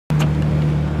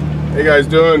Hey guys,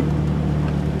 doing?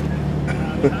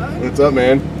 What's up,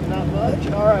 man? Not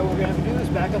much. All right, what we're gonna have to do is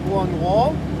back up along the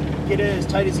wall, get it as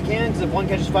tight as you can, because if one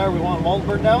catches fire, we want them all to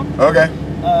burn down. Okay.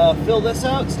 Fill this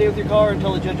out, stay with your car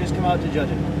until the judges come out to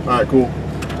judge it. All right, cool. All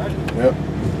right. Yep.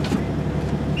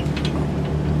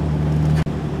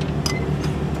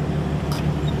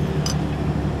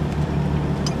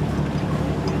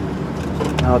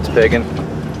 Oh, it's pigging.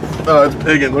 Oh, it's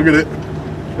pigging. Look at it.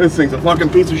 This thing's a fucking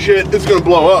piece of shit. It's gonna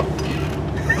blow up.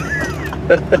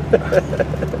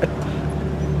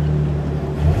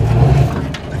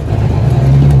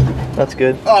 That's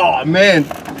good. Oh, man.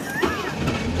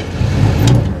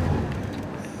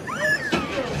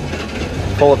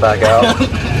 Pull it back out.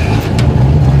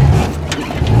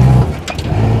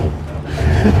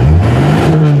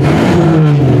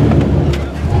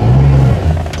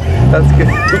 That's good.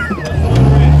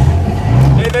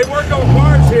 Hey, they work on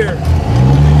cars here.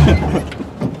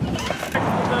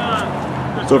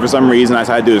 So for some reason, I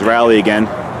decided to do his rally again.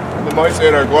 The mice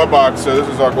in our glove box, so this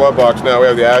is our glove box now. We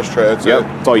have the ashtray. That's Yep,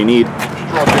 that's all you need.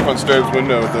 Drop it on Stove's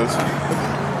window with this.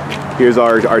 Here's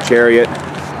our Chariot,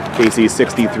 Casey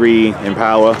 63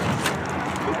 Impala.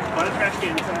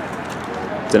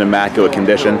 It's in immaculate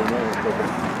condition.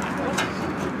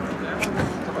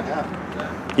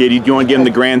 Yeah, do you want to give them the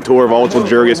grand tour of all its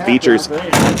luxurious features?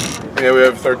 Yeah, we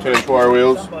have 13-inch wire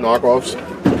wheels, knockoffs.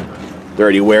 They're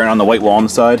already wearing on the white wall on the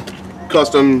side.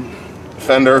 Custom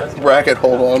fender bracket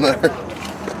hold on there.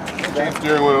 Cheap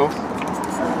steering wheel.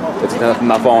 It's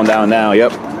not falling down now,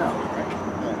 yep.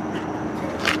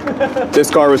 This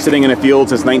car was sitting in a field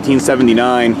since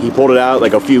 1979. He pulled it out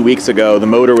like a few weeks ago. The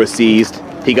motor was seized.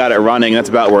 He got it running. That's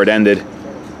about where it ended.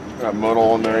 Got mud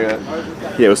all in there yet.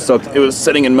 Yeah, it was soaked. It was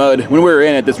sitting in mud. When we were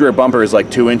in it, this rear bumper is like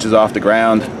 2 inches off the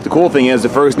ground. The cool thing is, the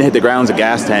first to hit the ground is a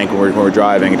gas tank when we're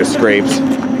driving. It just scrapes.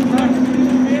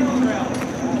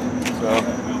 So,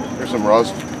 here's some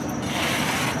rust.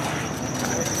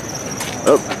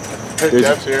 Oh, Hey,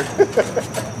 Jeff's here.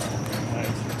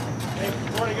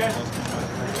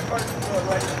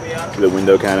 the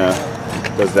window kind of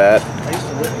does that.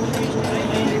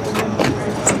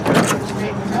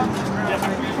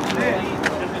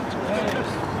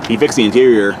 He fixed the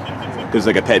interior. This is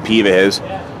like a pet peeve of his.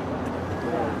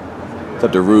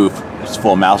 Except the roof, it's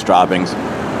full of mouse droppings.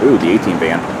 Ooh, the 18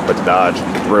 van, but the Dodge,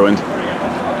 ruined.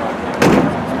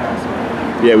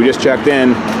 Yeah, we just checked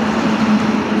in.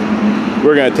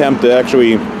 We're gonna attempt to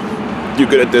actually do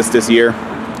good at this year.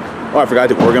 Oh, I forgot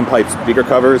the organ pipe speaker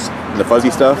covers and the fuzzy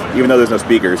stuff, even though there's no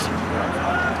speakers.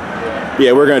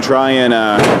 Yeah, we're gonna try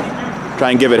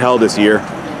and give it hell this year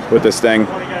with this thing.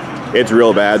 It's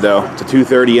real bad though. It's a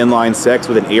 230 inline 6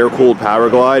 with an air-cooled power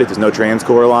glide. There's no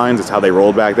transcore lines. It's how they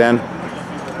rolled back then.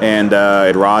 And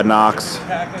it rod knocks.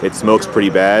 It smokes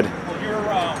pretty bad.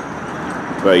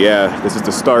 But yeah, this is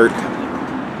the start.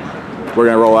 We're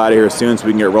gonna roll out of here soon so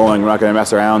we can get rolling. We're not gonna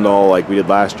mess around all like we did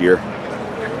last year.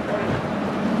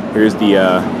 Here's the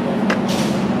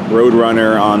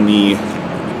Roadrunner on the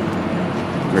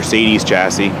Mercedes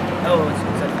chassis. Oh, it's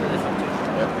set for this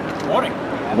one too. Morning.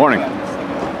 Morning.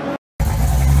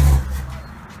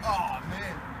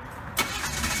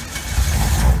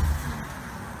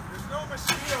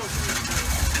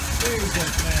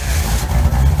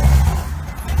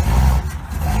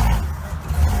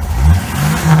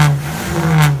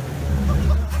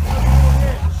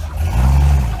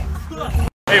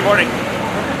 Hey, morning.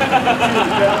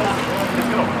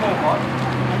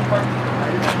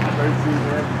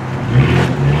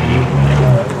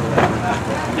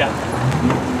 Yeah.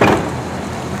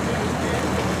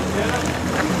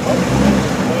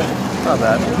 Not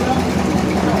bad.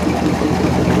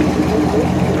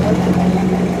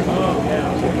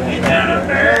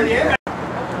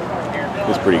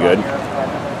 It's pretty good.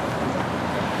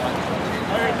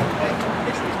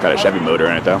 It's got a Chevy motor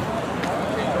in it though.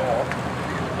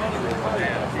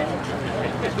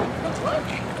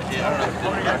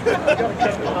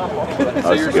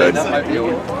 That's good.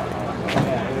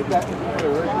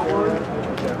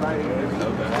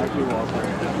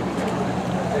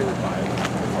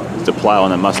 It's a plow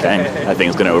on the Mustang. That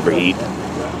thing's gonna overheat.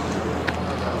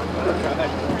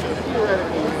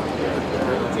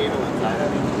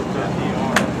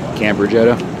 Camper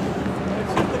Jetta.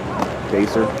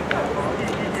 Pacer.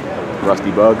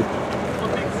 Rusty Bug.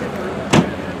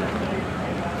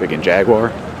 Freaking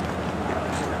Jaguar.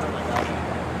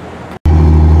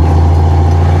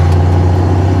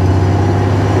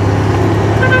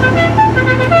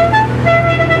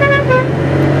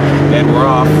 And we're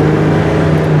off.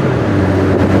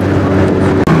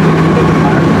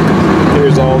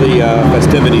 Here's all the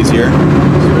festivities here.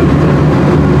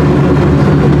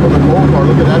 For the gold car,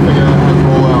 look at that thing out and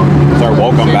roll out. It's our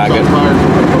welcome packet.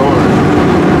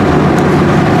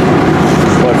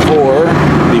 But for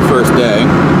the first day,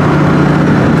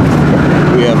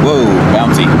 we have, whoa,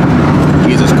 bouncy.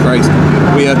 Jesus Christ.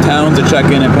 We have towns to check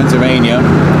in Pennsylvania.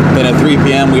 Then at 3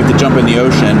 p.m. we have to jump in the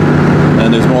ocean.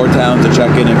 And there's more towns to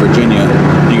check in Virginia.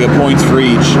 You get points for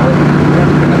each.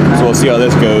 So we'll see how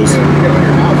this goes.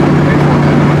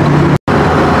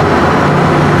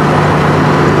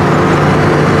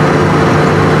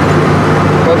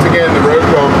 Once again, the road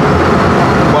cone,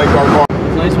 like our car.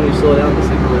 It's nice when you slow down, this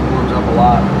thing really warms up a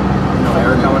lot. No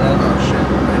air coming in. Oh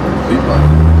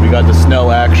shit. We got the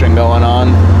snow action going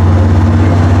on.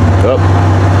 Oh.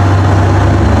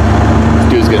 This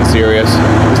dude's getting serious.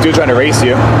 This dude's trying to race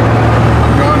you.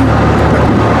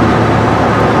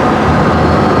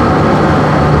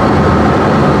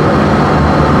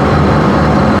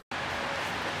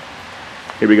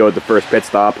 Here we go with the first pit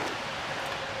stop.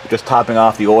 Just topping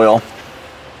off the oil.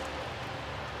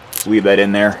 Just leave that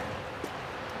in there.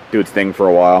 Do its thing for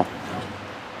a while.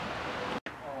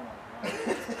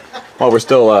 While we're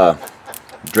still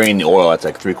draining the oil, that's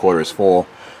like 3/4 full.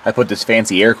 I put this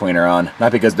fancy air cleaner on,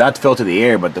 not to filter the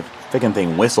air, but the freaking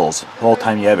thing whistles the whole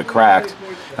time you have it cracked.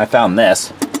 I found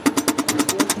this,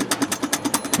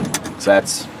 so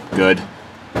that's good.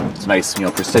 It's a nice, you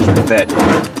know, precision fit.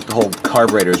 The whole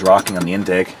carburetor is rocking on the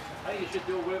intake.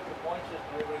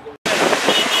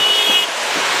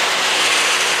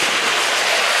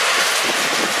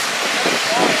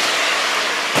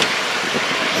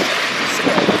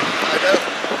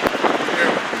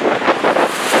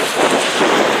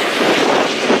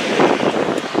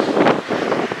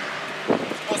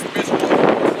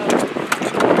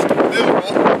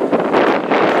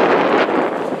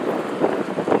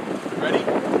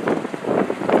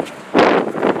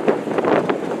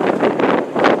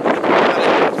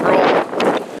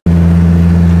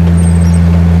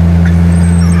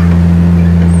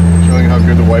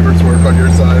 Wipers work on your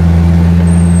side.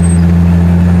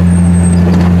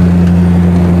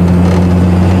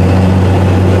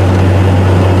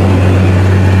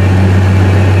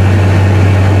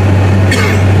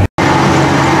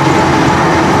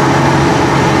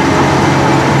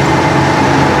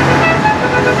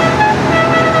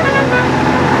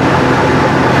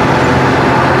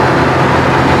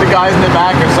 The guys in the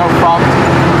back are so fucked.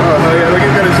 Oh hell yeah, look,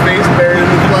 he's got his face buried in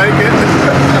the blanket.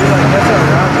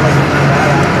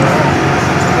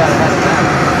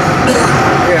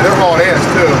 Yeah, they're hauling ass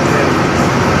too.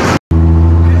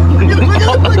 Look at it.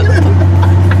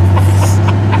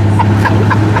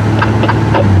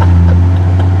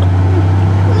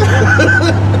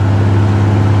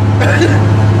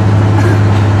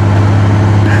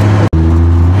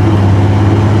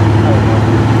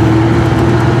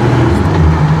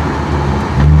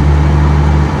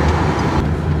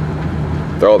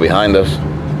 They're all behind us.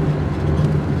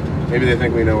 Maybe they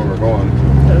think we know where we're going.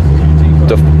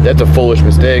 That's a foolish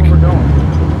mistake. So we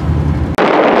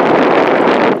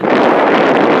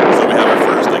have our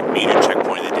first major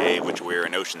checkpoint of the day, which we're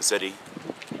in Ocean City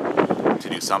to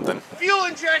do something. Fuel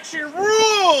injection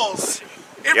rules!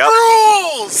 It Yep.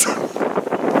 rules!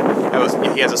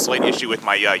 He has a slight issue with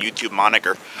my YouTube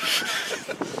moniker.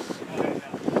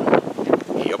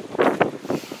 Yep.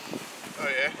 Oh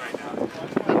yeah?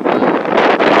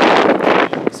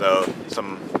 So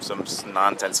some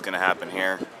nonsense is gonna happen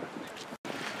here.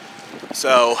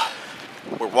 So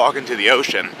we're walking to the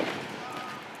ocean,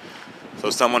 so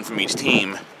someone from each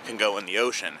team can go in the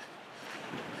ocean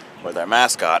with our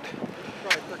mascot.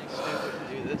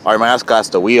 Our mascot's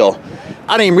the wheel.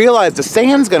 I didn't even realize the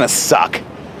sand's gonna suck.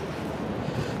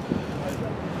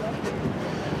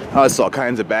 Oh, it's all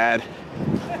kinds of bad.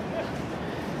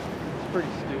 Pretty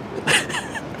stupid.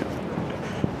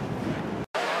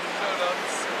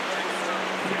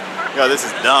 Yo, this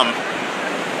is dumb.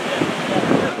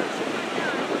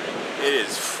 It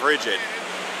is frigid.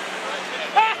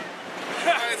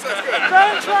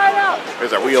 Try it out.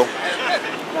 There's our wheel.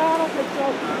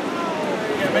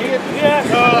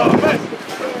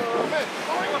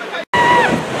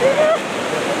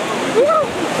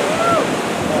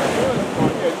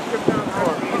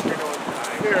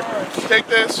 Here, take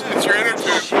this. It's your inner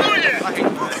tube. Oh yeah!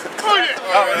 Oh yeah!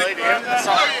 Oh really, dude?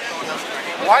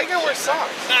 Why you gotta wear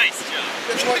socks? Nice job.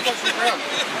 It's one question ground.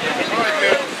 Alright,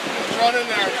 dude. Let's run in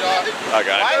there, Josh.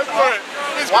 Okay.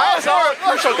 Why is all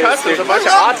Crucial Customs a bunch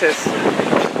of autists?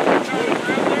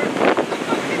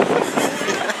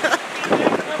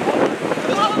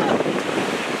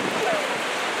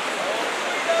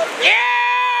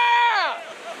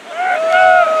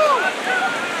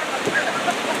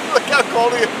 Look how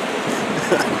cold he is.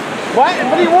 What?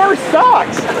 But he wore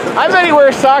socks. I bet he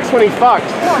wears socks when he fucks.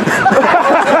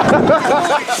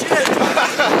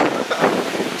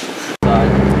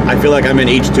 I feel like I'm in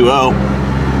H2O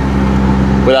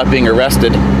without being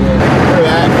arrested. Look at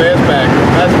that fastback.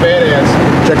 That's badass.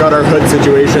 Check out our hood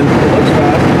situation. Looks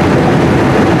fast.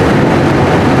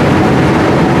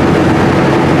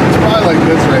 It's probably like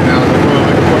this right now.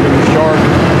 Like a fucking shark.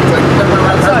 It's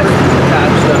like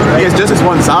Yeah, it's just this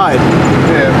one side.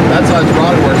 Yeah, that side's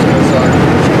probably worse than this side.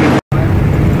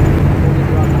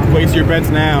 Place your bets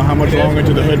now. How much longer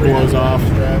until the hood blows off?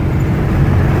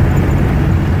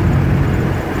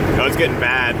 Oh, it's getting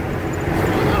bad. I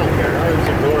don't care. I just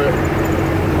ignore it.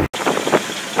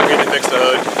 We're going to fix the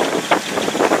hood.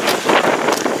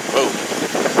 Oh.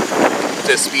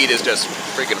 This speed is just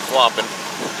freaking flopping.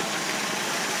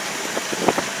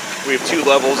 We have 2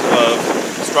 levels of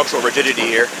structural rigidity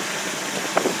here.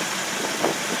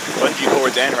 Bungee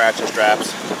cords and ratchet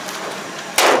straps.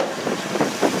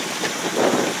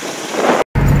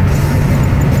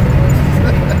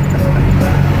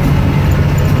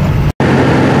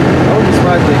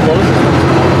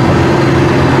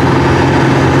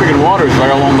 Freaking water's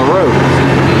right along the road.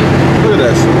 Look at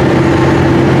this.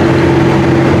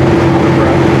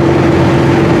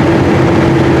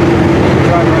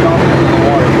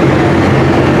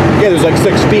 Yeah, there's like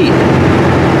 6 feet.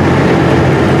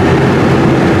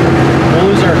 We'll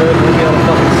lose our hood, we'll be able to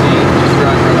fucking see, just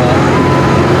drive right off.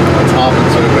 That's hopping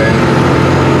so bad.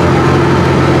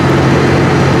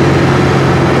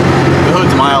 The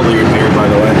hood's mildly repaired, by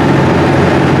the way.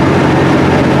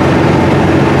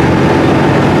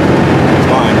 It's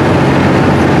fine.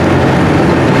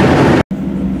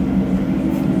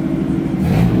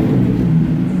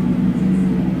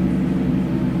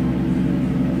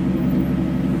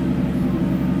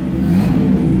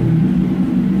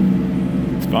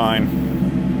 It's fine.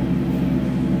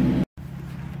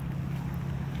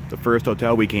 The first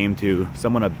hotel we came to,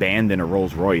 someone abandoned a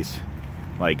Rolls Royce.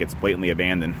 Like, it's blatantly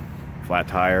abandoned. Flat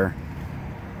tire,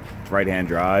 right-hand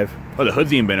drive. Oh, the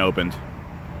hood's even been opened.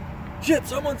 Shit,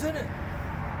 someone's in it.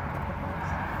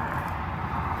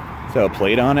 So a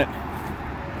plate on it.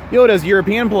 Yo, it has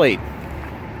European plate.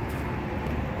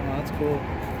 Oh, that's cool.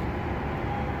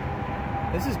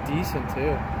 This is decent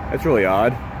too. That's really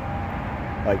odd.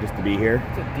 Like, just to be here.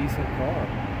 It's a decent car.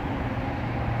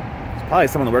 It's probably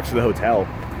someone that works for the hotel.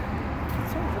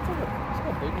 It's like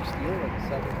a bigger steel, like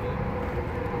 7 feet.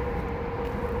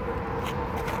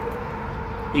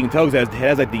 You can tell because it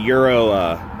has like the Euro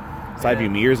side view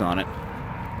mirrors on it.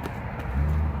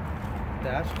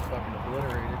 Dash is fucking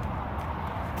obliterated.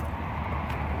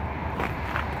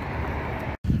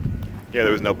 Yeah,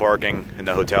 there was no parking in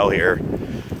the hotel here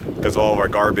because all of our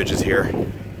garbage is here.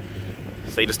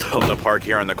 So they just told them to park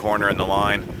here on the corner in the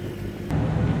line.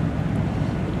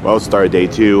 Well, it started day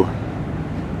 2.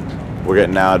 We're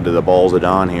getting out to the balls of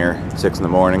dawn here, 6 in the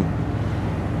morning.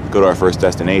 Go to our first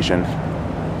destination.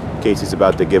 Casey's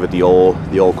about to give it the old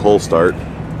cold start.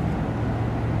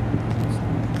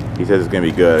 He says it's gonna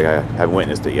be good. I haven't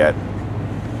witnessed it yet.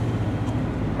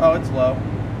 Oh, it's low.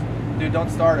 Dude, don't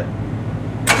start it.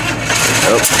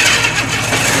 Nope.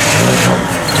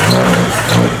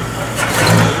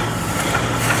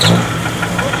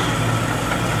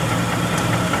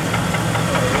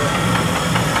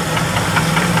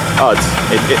 Oh,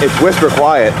 it's whisper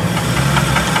quiet.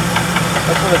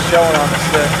 That's what it's showing on the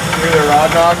stick. You hear the rod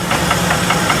knock?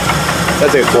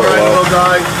 That's a quarter Alright, low. little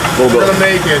guy. Little We're bit. gonna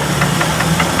make it.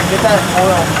 Get that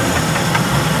oil.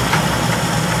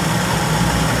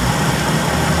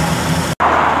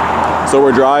 So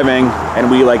we're driving, and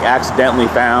we like accidentally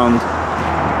found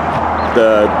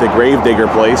the grave digger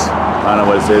place. I don't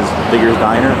know what it is, Digger's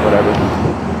Diner, whatever.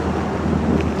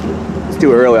 It's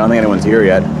too early. I don't think anyone's here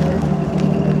yet.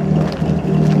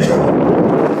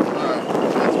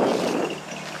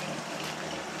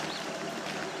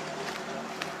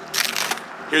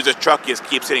 Here's a truck just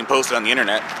keeps getting posted on the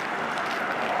internet.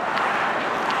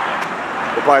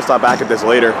 We'll probably stop back at this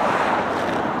later.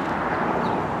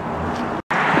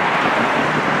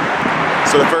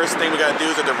 So the first thing we gotta do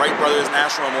is at the Wright Brothers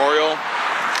National Memorial.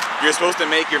 You're supposed to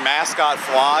make your mascot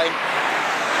fly.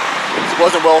 This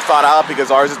wasn't well thought out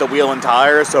because ours is the wheel and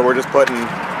tire, so we're just putting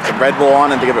some Red Bull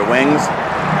on it to give it wings.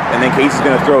 And then Casey's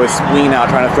gonna throw his spleen out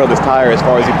trying to throw this tire as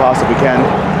far as he possibly can.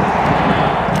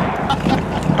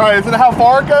 Alright, is it how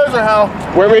far it goes or how?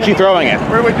 Where are Richie throwing it?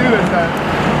 Where do we do this then?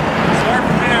 Start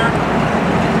from there.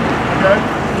 Okay.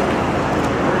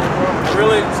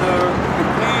 Really, so the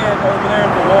can over there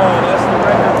at the wall, that's the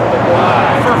record for the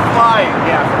fly. For flying,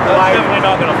 yeah. For That's flying. definitely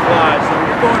not going to fly. So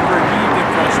you're going for heat and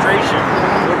frustration,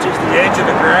 which is the edge of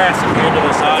the grass at the end of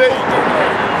the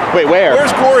sidewalk. Wait, where?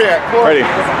 Where's Corey at? Corey.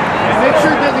 Ready. Make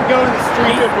sure it doesn't go in the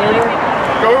street.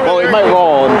 Go over Well, there. it might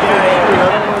roll.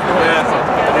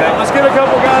 Yeah, let's get a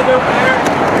couple guys over there.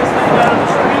 This thing out of the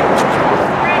street.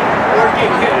 Or get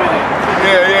hit with it.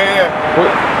 Yeah.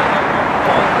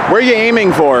 Where are you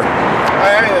aiming for?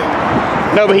 I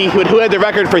am. No, but who had the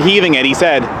record for heaving it? He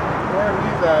said. Where are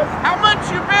you at? How much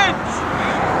you bench?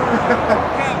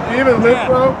 You even lift,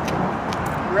 bro?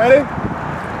 You ready?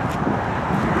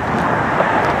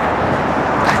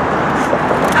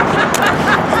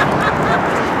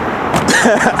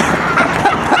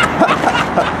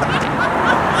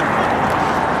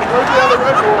 Where's the other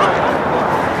record one?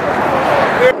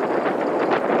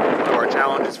 One of our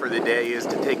challenges for the day is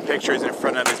to take pictures in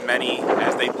front of as many,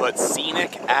 as they put,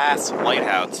 scenic ass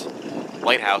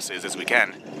lighthouses as we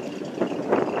can.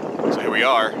 So here we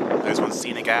are. There's one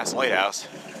scenic ass lighthouse.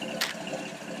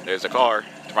 There's a car.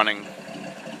 It's running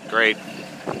great.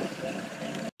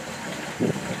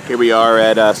 Here we are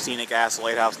at scenic ass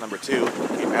lighthouse number 2,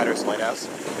 Cape Hatteras Lighthouse.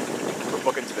 We're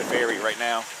booking to the ferry right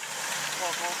now.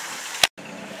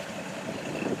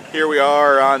 Here we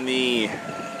are on the,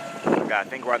 I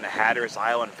think we're on the Hatteras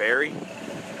Island Ferry.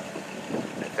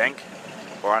 I think.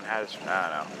 Or on Hatteras, I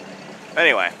don't know.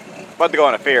 Anyway, about to go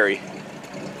on a ferry.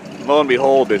 Lo and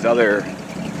behold, there's other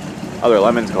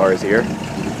Lemons cars here.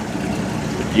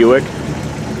 The Buick,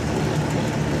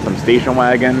 some station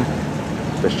wagon,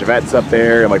 the Chevette's up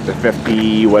there, and like the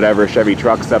 50 whatever Chevy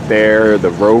trucks up there.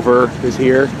 The Rover is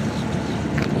here.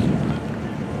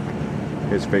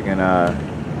 Here's freaking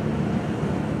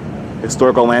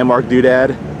historical landmark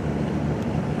doodad.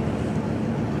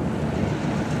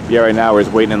 Yeah, right now we're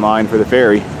just waiting in line for the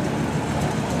ferry.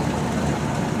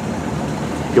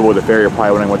 People with the ferry are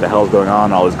probably wondering what the hell's going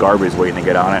on. All this garbage waiting to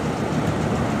get on it.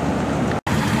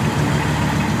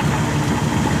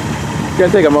 I'm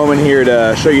gonna take a moment here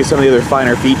to show you some of the other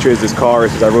finer features of this car,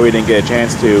 since I really didn't get a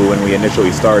chance to when we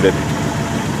initially started.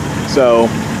 So,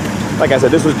 like I said,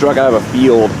 this was drug out of a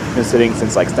field. It's been sitting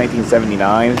since like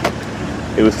 1979.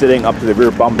 It was sitting up to the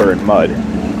rear bumper in mud.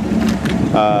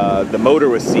 The motor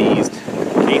was seized.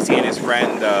 Casey and his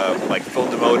friend like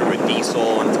filled the motor with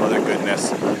diesel and some other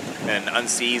goodness and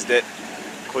unseized it,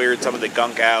 cleared some of the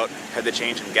gunk out, had to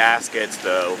change some gaskets.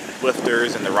 The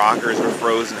lifters and the rockers were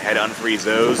frozen, had to unfreeze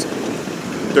those.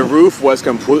 The roof was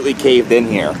completely caved in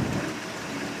here,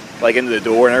 like into the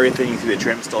door and everything. You see the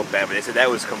trim still bent, but they said that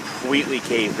was completely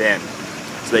caved in.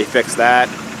 So they fixed that.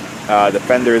 The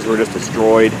fenders were just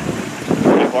destroyed.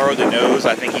 He borrowed the nose,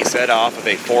 I think he said, off of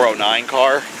a 409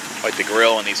 car, like the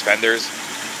grill and these fenders.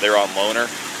 They're on loaner.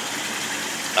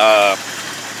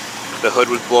 The hood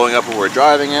was blowing up when we were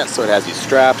driving it, so it has these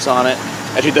straps on it.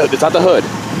 Actually, it's not the hood.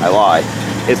 I lie.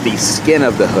 It's the skin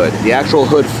of the hood. The actual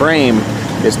hood frame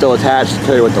is still attached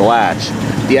to with the latch.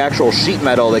 The actual sheet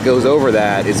metal that goes over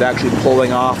that is actually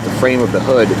pulling off the frame of the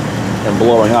hood and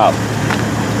blowing up.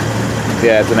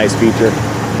 Yeah, it's a nice feature.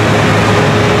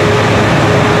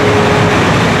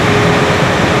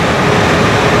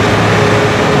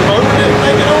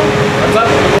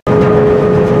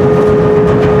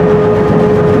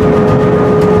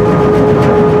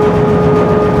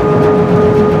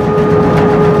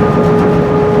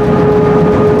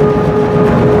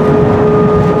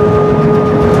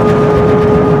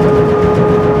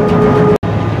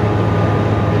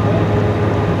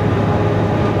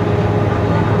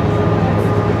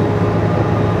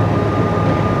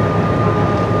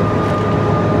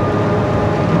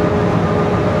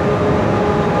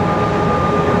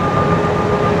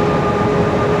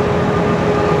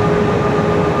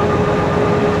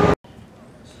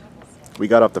 We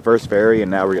got off the first ferry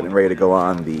and now we're getting ready to go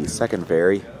on the second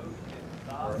ferry.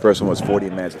 First one was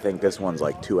 40 minutes. I think this one's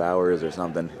like 2 hours or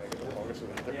something.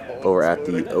 Over at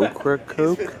the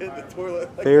Ocracoke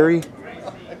ferry.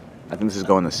 I think this is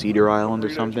going to Cedar Island or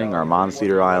something, or Mont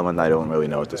Cedar Island. I don't really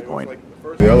know at this point.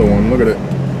 The other one, look at it.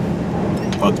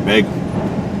 Oh, it's big.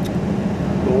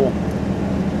 Cool.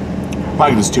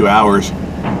 Probably just 2 hours.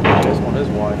 This one is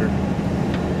wider.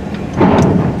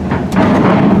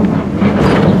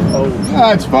 Oh,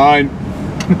 That's fine.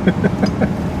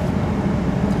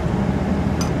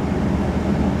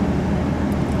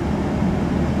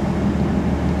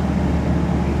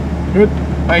 Good.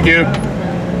 Thank you.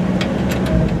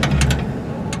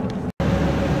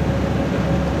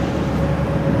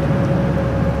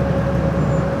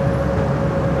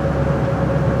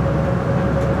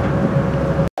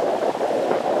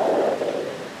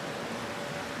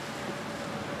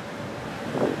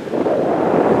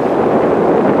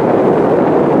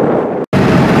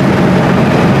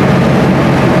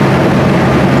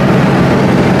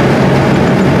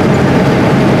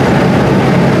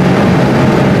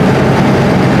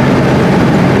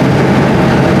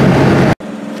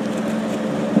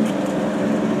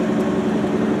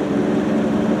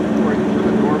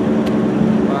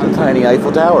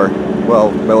 Eiffel Tower.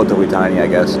 Well, relatively tiny, I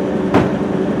guess.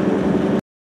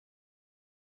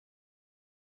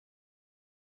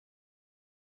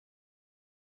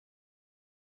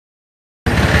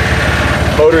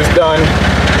 Motor's done.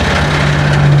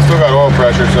 Still got oil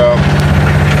pressure, so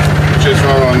just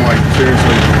not on like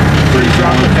seriously pretty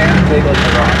Drop the fan and take like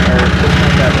the rod or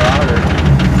disconnect that rod or.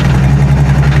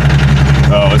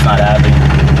 Oh, it's not happy.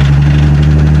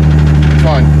 It's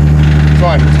fine. It's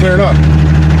fine. It's clearing up.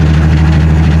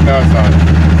 No, it's not.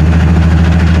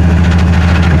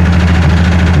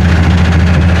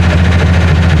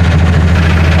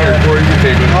 Here, Corey, you can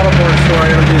take it. Auto board story, I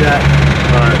don't do that.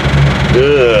 Alright.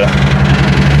 Ugh.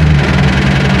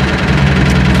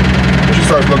 We should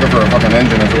start looking for a fucking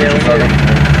engine. That's what we should start looking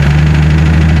for.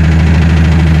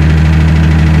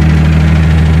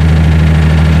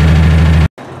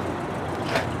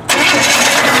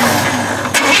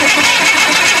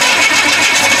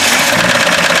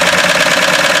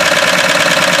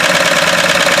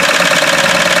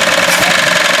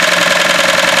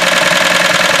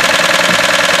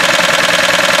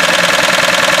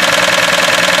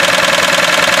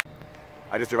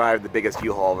 I just survived the biggest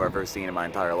U-Haul I've ever seen in my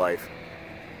entire life.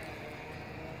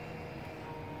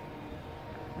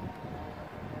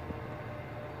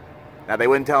 Now they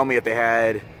wouldn't tell me if they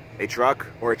had a truck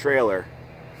or a trailer.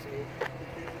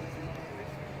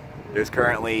 There's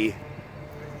currently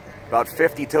about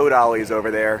 50 tow dollies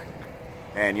over there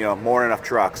and, you know, more than enough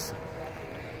trucks.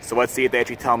 So let's see if they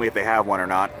actually tell me if they have one or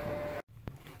not.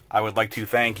 I would like to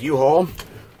thank U-Haul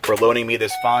for loaning me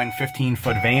this fine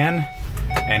 15-foot van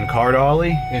and car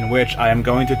dolly, in which I am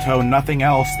going to tow nothing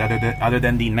else other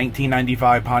than the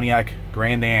 1995 Pontiac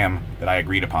Grand Am that I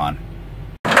agreed upon.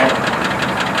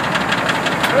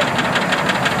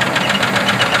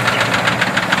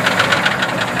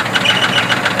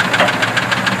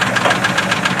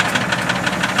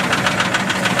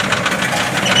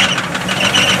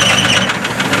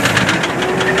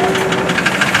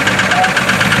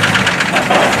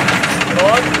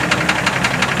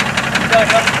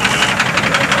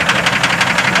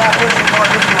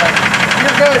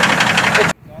 You're good.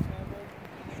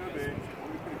 Should be.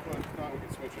 Pretty close. If not, we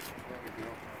can switch it. No big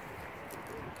deal.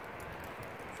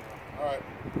 Alright.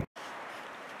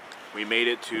 We made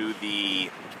it to the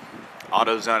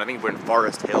AutoZone. I think we're in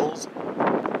Forest Hills.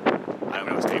 I don't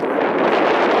know what state we're in.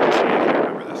 I can't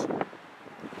remember this.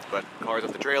 But cars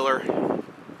off the trailer.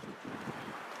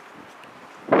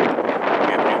 We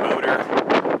have a new motor.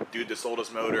 Dude that sold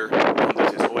us motor loans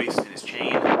us his hoist and his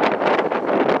chain.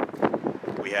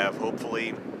 We have,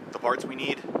 hopefully, the parts we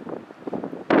need.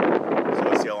 So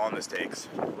let's see how long this takes.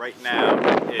 Right now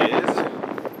it is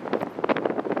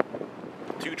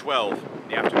 2:12 in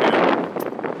the afternoon.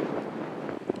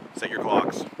 Set your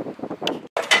clocks.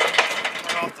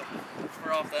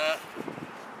 We're off that.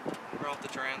 We're off the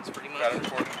trans pretty much. Got it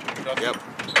recorded. Yep.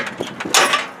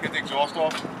 Get the exhaust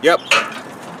off. Yep.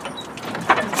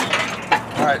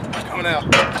 Alright, it's coming out.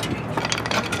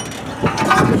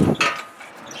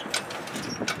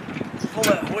 Pull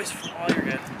that hoist. Oh, you're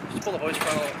good. Just pull the hoist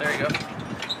front. There you go.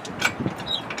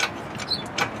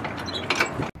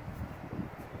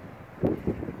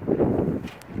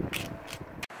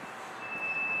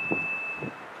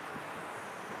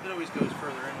 It always goes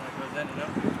further in when it goes in, you know?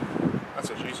 That's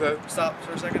what she said. Stop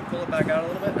for a second. Pull it back out a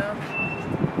little bit now.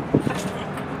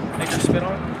 Make her spit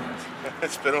on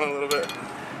it. Spin on a little bit.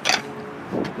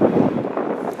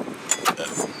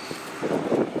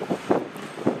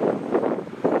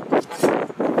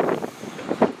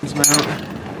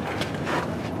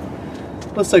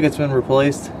 Looks like it's been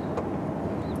replaced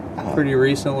pretty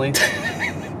recently. It's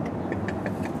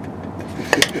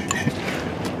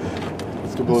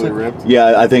completely ripped.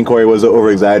 Yeah, I think Corey was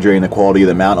over-exaggerating the quality of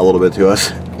the mount a little bit to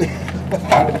us. You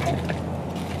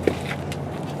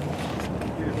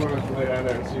just want to lay down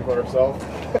there and see for ourselves.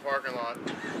 Parking lot.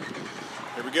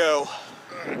 Here we go.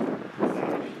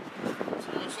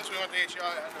 So since we went to HEI, I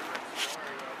had no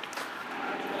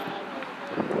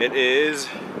rips. It is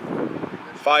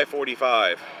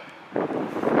 5:45.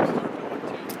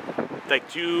 Like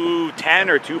 2:10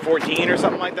 or 2:14 or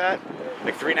something like that.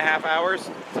 Like 3.5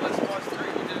 hours. So that's plus 3. We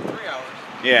did it 3 hours.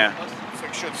 Yeah. It's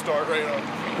like should start right on.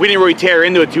 We didn't really tear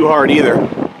into it too hard either.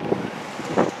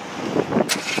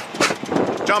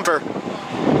 Jumper.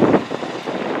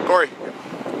 Corey.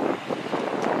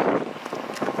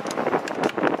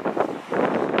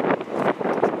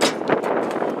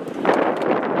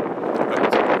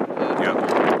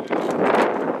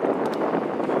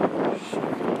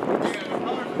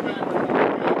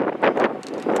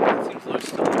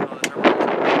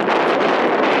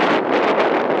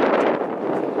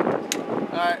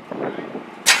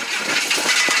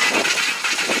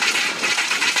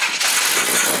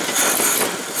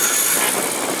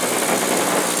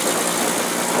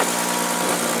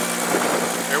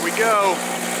 go.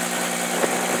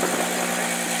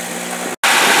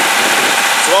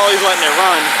 So while he's letting it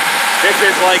run, this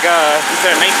is like he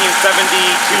said 1970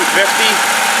 250,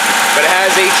 but it has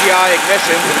HEI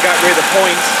ignitions and got rid of the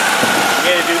points.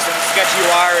 We had to do some sketchy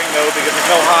wiring though because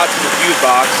there's no hots in the fuse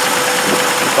box.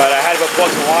 But I had to go plug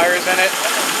some wires in it.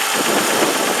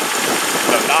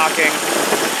 Some knocking,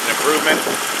 an improvement.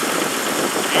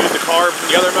 Use the carb from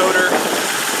the other motor.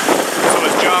 So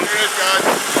it's junk. Here it is, guys.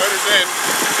 Motor's in.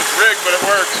 It's rigged, but it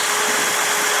works.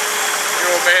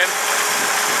 Here, old man.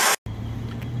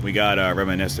 We got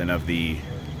reminiscent of the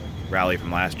rally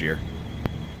from last year.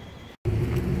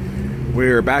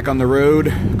 We're back on the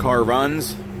road. Car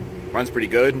runs pretty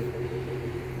good.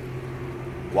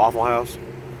 Waffle House.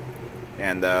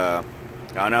 And I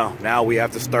don't know, now we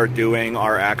have to start doing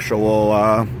our actual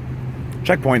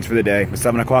checkpoints for the day. It's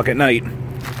 7 o'clock at night.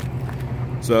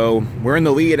 So we're in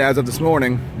the lead as of this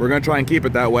morning. We're gonna try and keep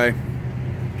it that way.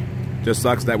 Just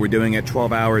sucks that we're doing it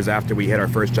 12 hours after we hit our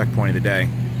first checkpoint of the day.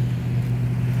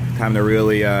 Time to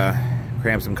really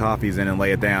cram some coffees in and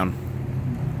lay it down.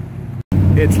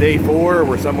 It's day 4,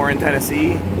 we're somewhere in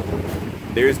Tennessee.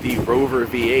 There's the Rover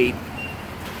V8.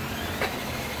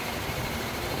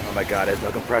 Oh my god, there's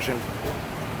no compression.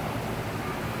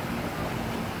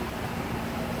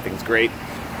 Thing's great.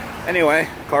 Anyway,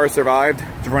 car survived.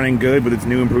 It's running good with its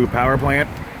new improved power plant.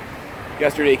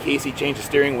 Yesterday, Casey changed the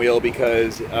steering wheel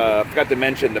because I forgot to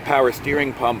mention the power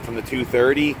steering pump from the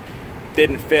 230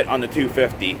 didn't fit on the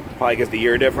 250, probably because of the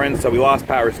year difference, so we lost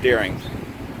power steering.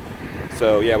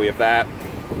 So yeah, we have that.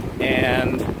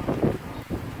 And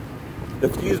the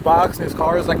fuse box in his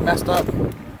car is like messed up.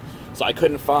 So I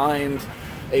couldn't find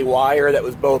a wire that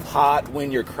was both hot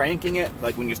when you're cranking it,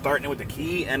 like when you're starting it with the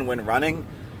key and when running.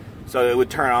 So it would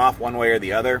turn off one way or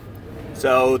the other.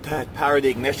 So to power the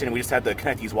ignition, we just had to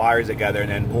connect these wires together and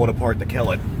then pull it apart to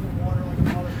kill it.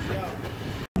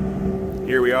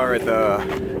 Here we are at the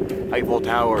Eiffel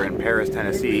Tower in Paris,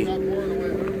 Tennessee.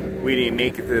 We didn't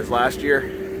make it to this last year.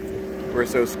 We're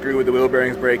so screwed with the wheel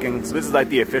bearings breaking. So this is like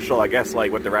the official, I guess,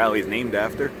 like what the rally is named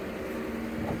after.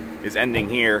 Is ending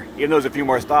here. Even though there's a few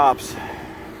more stops.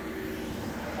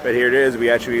 But here it is, we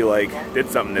actually like did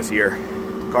something this year.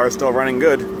 Car's still running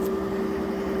good.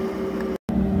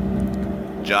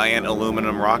 Giant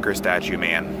aluminum rocker statue,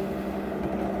 man.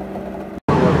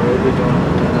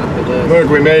 Look,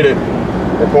 we made it.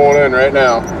 We're pulling in right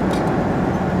now.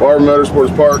 Barber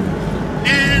Motorsports Park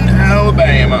in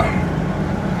Alabama.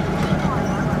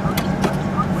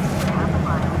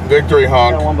 Victory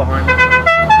honk. Got one behind me.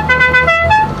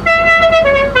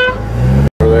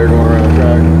 Over there going around the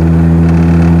track.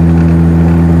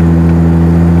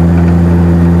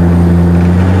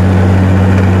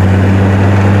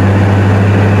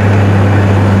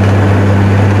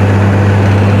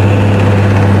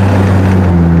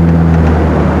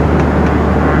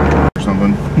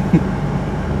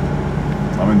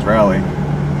 Rally.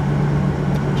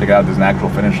 Check out this actual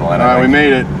finish line. Alright, we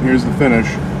made it. Here's the finish.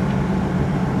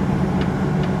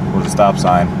 There's a stop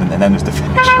sign, and then there's the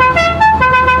finish.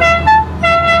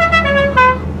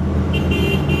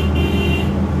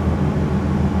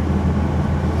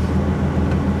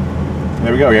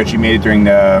 There we go. We actually made it during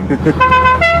the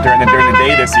during the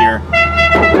day this year.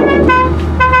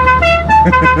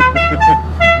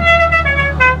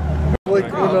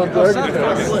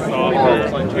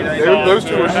 Those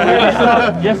two were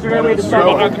Yesterday we had to start oh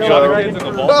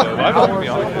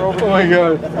my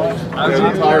god. There's a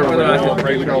tire over there.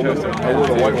 Over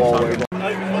the white wall way.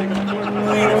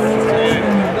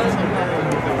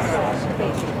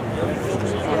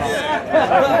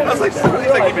 I was like,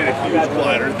 somebody's like giving a huge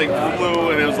glider thing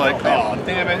flew, and it was like, oh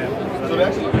damn it. So it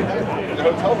actually, the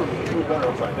hotel room was way better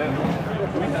upside down.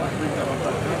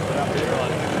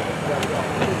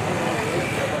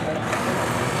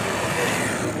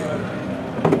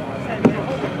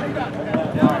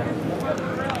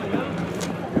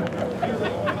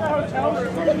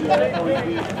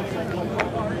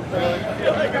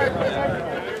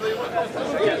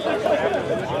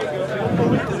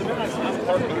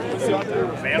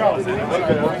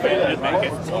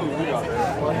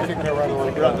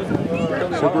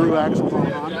 Subaru axles on,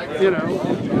 you know.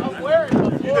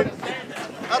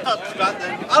 I thought Scott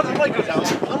then. I might go down.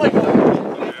 I might go down.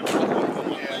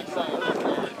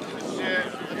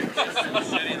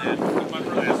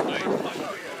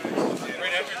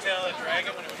 Right after tail of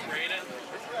Dragon when it was raining.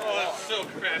 Oh, that's so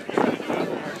crappy.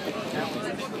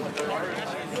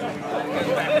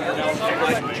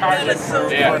 Charge it for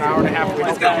an hour and a half. We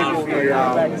just got people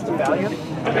for Valiant.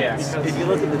 Yes. If you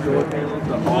look at the door panels,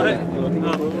 the whole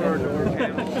door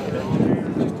panels.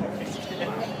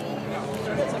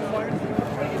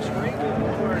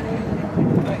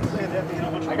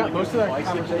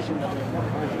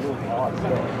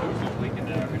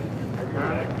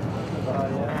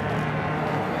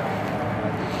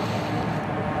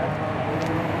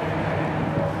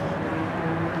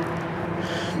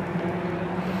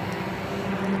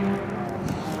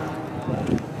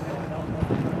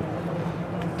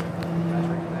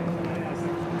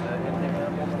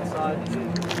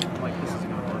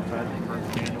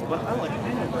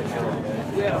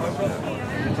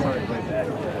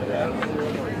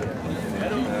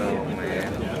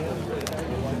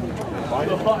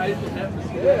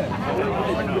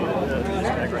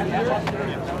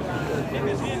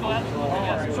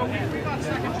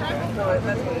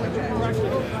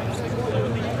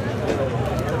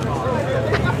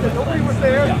 Nobody was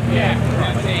there.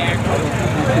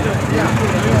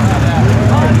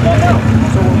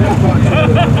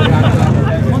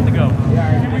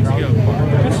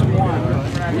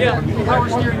 Power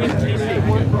steering in Casey.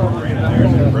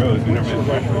 Pros, we never did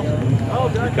questions.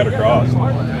 We cut across. It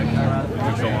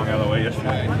took so long out of the way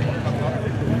yesterday.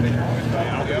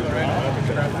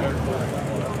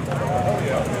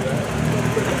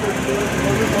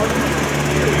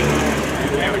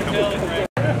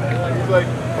 He's like,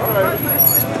 all right.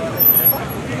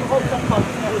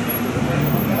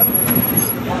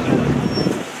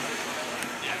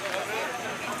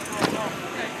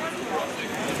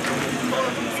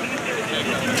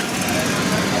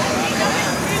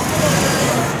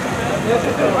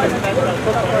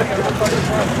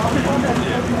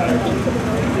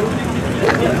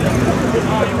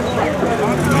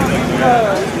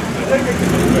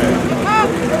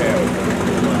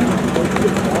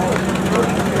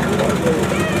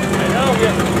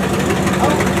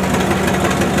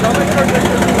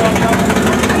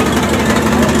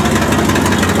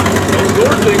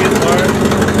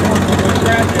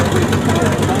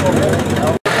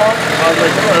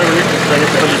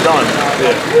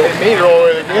 Me roll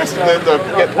it against and then to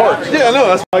get parts. Yeah, no,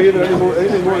 that's why I get anything more to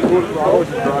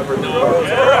drive right now.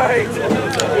 Right.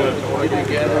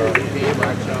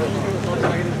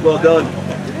 Well done.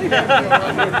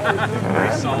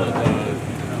 Very solid.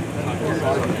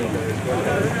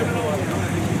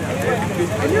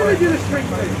 I never did a straight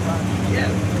thing.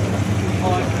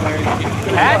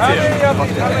 Had to.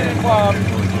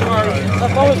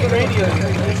 What was the radio?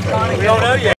 We don't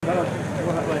know yet.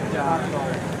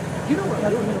 You don't know.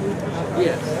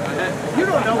 Yes. You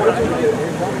don't know what I'm doing.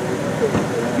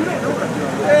 You don't know what I'm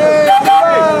doing.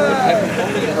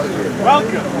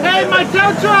 Welcome. Hey, my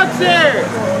tow truck's here!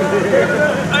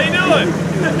 How you doing?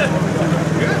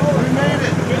 Good. We made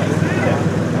it. Good to see you.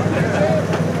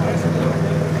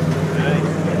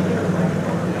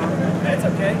 That's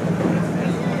okay.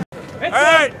 All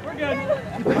right. We're good.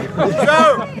 So,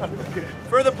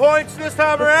 for the points this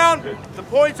time around, the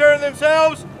points earn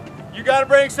themselves. You got to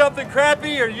bring something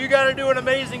crappy or you got to do an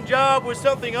amazing job with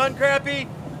something uncrappy.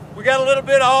 We got a little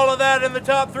bit of all of that in the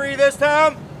top 3 this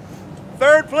time.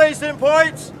 Third place in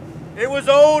points. It was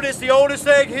old. It's the oldest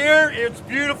egg here. It's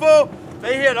beautiful.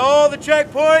 They hit all the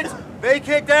checkpoints. They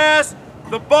kicked ass.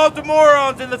 The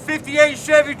Baltimoreans in the 58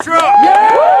 Chevy truck.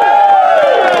 Yeah!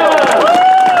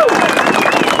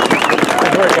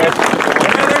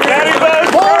 Daddy Buzz.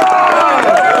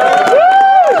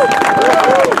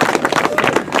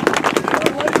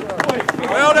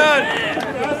 Well done.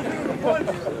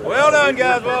 Well done,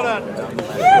 guys. Well done.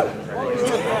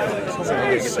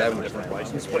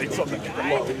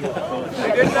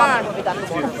 They did not.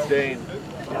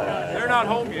 They're not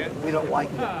home yet. We don't like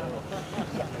it.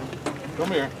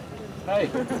 Come here.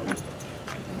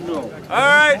 All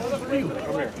right.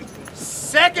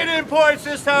 Second in points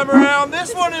this time around.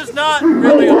 This one is not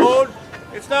really old.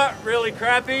 It's not really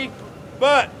crappy,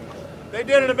 but they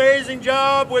did an amazing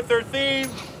job with their theme.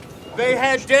 They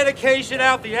had dedication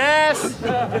out the ass.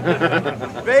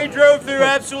 They drove through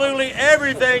absolutely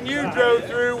everything you drove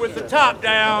through with the top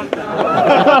down.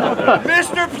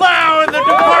 Mr. Plow in the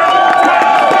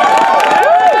department.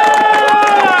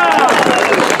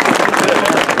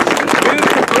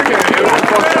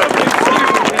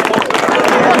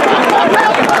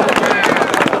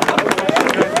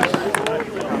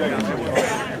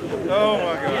 Oh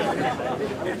my God.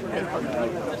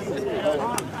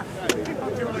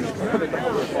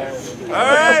 All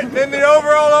right, then the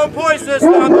overall on points this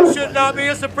time, this should not be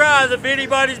a surprise if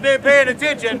anybody's been paying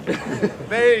attention.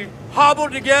 They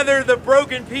hobbled together the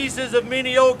broken pieces of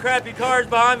many old crappy cars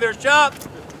behind their shop.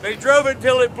 They drove it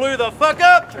until it blew the fuck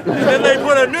up, and then they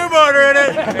put a new motor in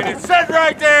it, and it sat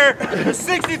right there, the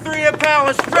 63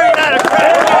 Impala straight out of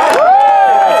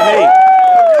crap.